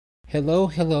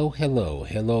Hello.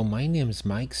 My name is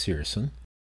Mike Searson.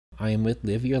 I am with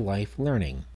Live Your Life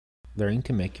Learning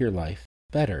to make your life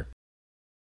better.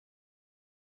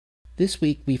 This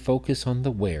week we focus on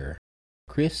the Where,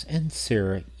 Chris and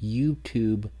Sara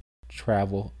YouTube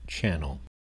travel channel.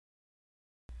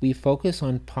 We focus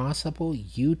on possible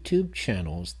YouTube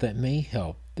channels that may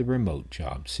help the remote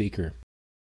job seeker.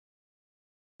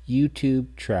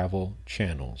 YouTube travel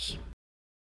channels.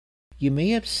 You may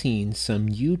have seen some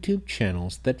YouTube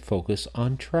channels that focus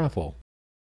on travel.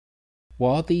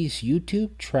 While these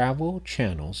YouTube travel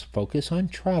channels focus on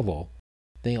travel,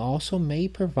 they also may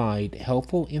provide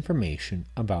helpful information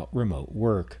about remote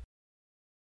work.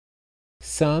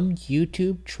 Some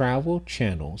YouTube travel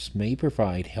channels may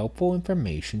provide helpful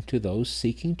information to those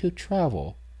seeking to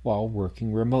travel while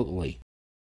working remotely,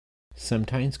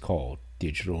 sometimes called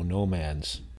digital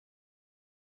nomads.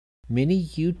 Many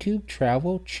YouTube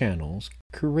travel channels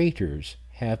creators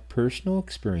have personal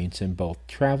experience in both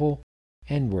travel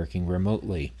and working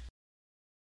remotely.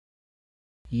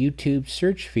 YouTube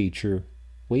search feature,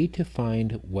 way to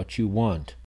find what you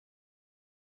want.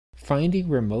 Finding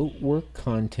remote work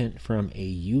content from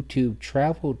a YouTube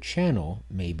travel channel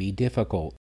may be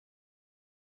difficult.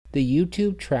 The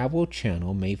YouTube travel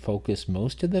channel may focus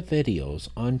most of the videos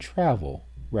on travel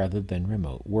rather than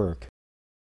remote work.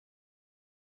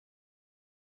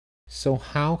 So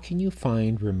how can you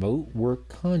find remote work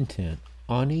content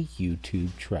on a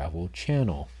YouTube travel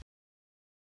channel?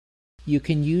 You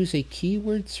can use a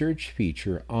keyword search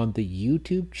feature on the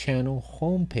YouTube channel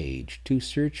homepage to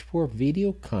search for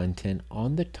video content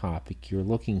on the topic you're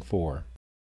looking for.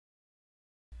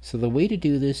 So the way to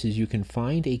do this is you can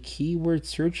find a keyword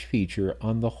search feature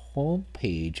on the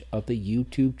homepage of the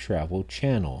YouTube travel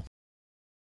channel.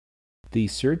 The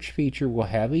search feature will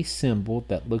have a symbol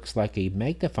that looks like a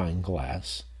magnifying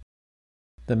glass.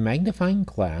 The magnifying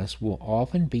glass will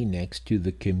often be next to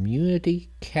the community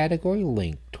category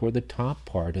link toward the top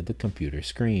part of the computer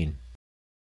screen.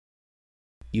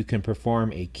 You can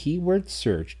perform a keyword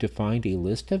search to find a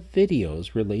list of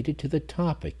videos related to the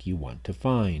topic you want to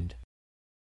find.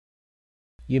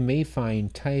 You may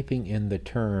find typing in the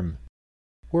term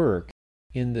work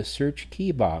in the search key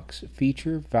box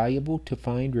feature valuable to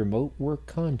find remote work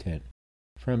content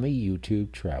from a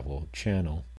YouTube travel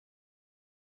channel.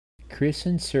 Chris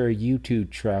and Sara YouTube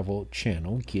travel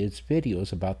channel gives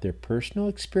videos about their personal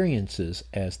experiences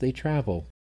as they travel.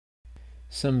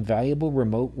 Some valuable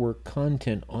remote work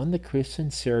content on the Chris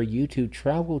and Sara YouTube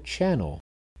travel channel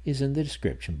is in the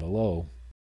description below.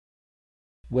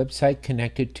 Website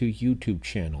connected to YouTube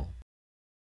channel.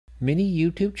 Many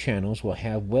YouTube channels will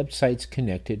have websites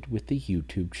connected with the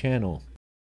YouTube channel.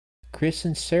 Chris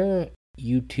and Sara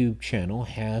YouTube channel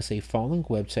has a following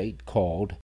website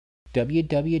called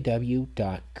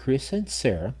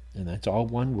www.chrisandsara, and that's all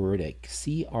one word at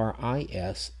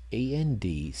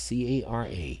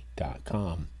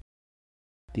CRISANDCARA.com.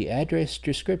 The address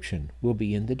description will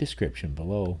be in the description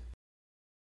below.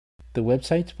 The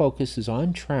website's focus is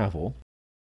on travel.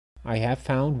 I have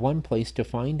found one place to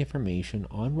find information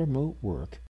on remote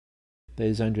work that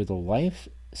is under the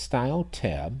Lifestyle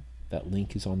tab. That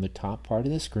link is on the top part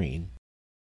of the screen.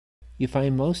 You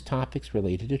find most topics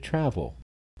related to travel.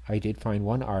 I did find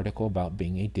one article about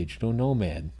being a digital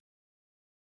nomad.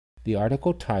 The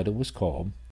article title was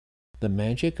called The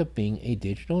Magic of Being a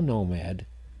Digital Nomad,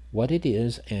 What It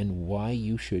Is and Why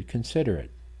You Should Consider It.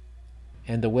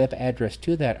 And the web address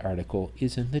to that article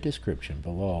is in the description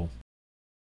below.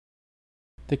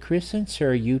 The Chris and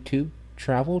Sara YouTube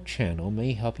travel channel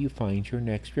may help you find your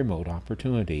next remote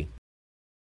opportunity.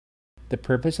 The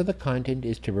purpose of the content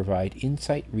is to provide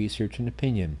insight, research, and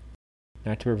opinion,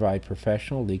 not to provide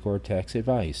professional, legal, or tax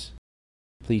advice.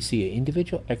 Please see an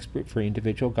individual expert for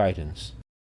individual guidance.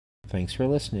 Thanks for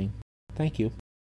listening. Thank you.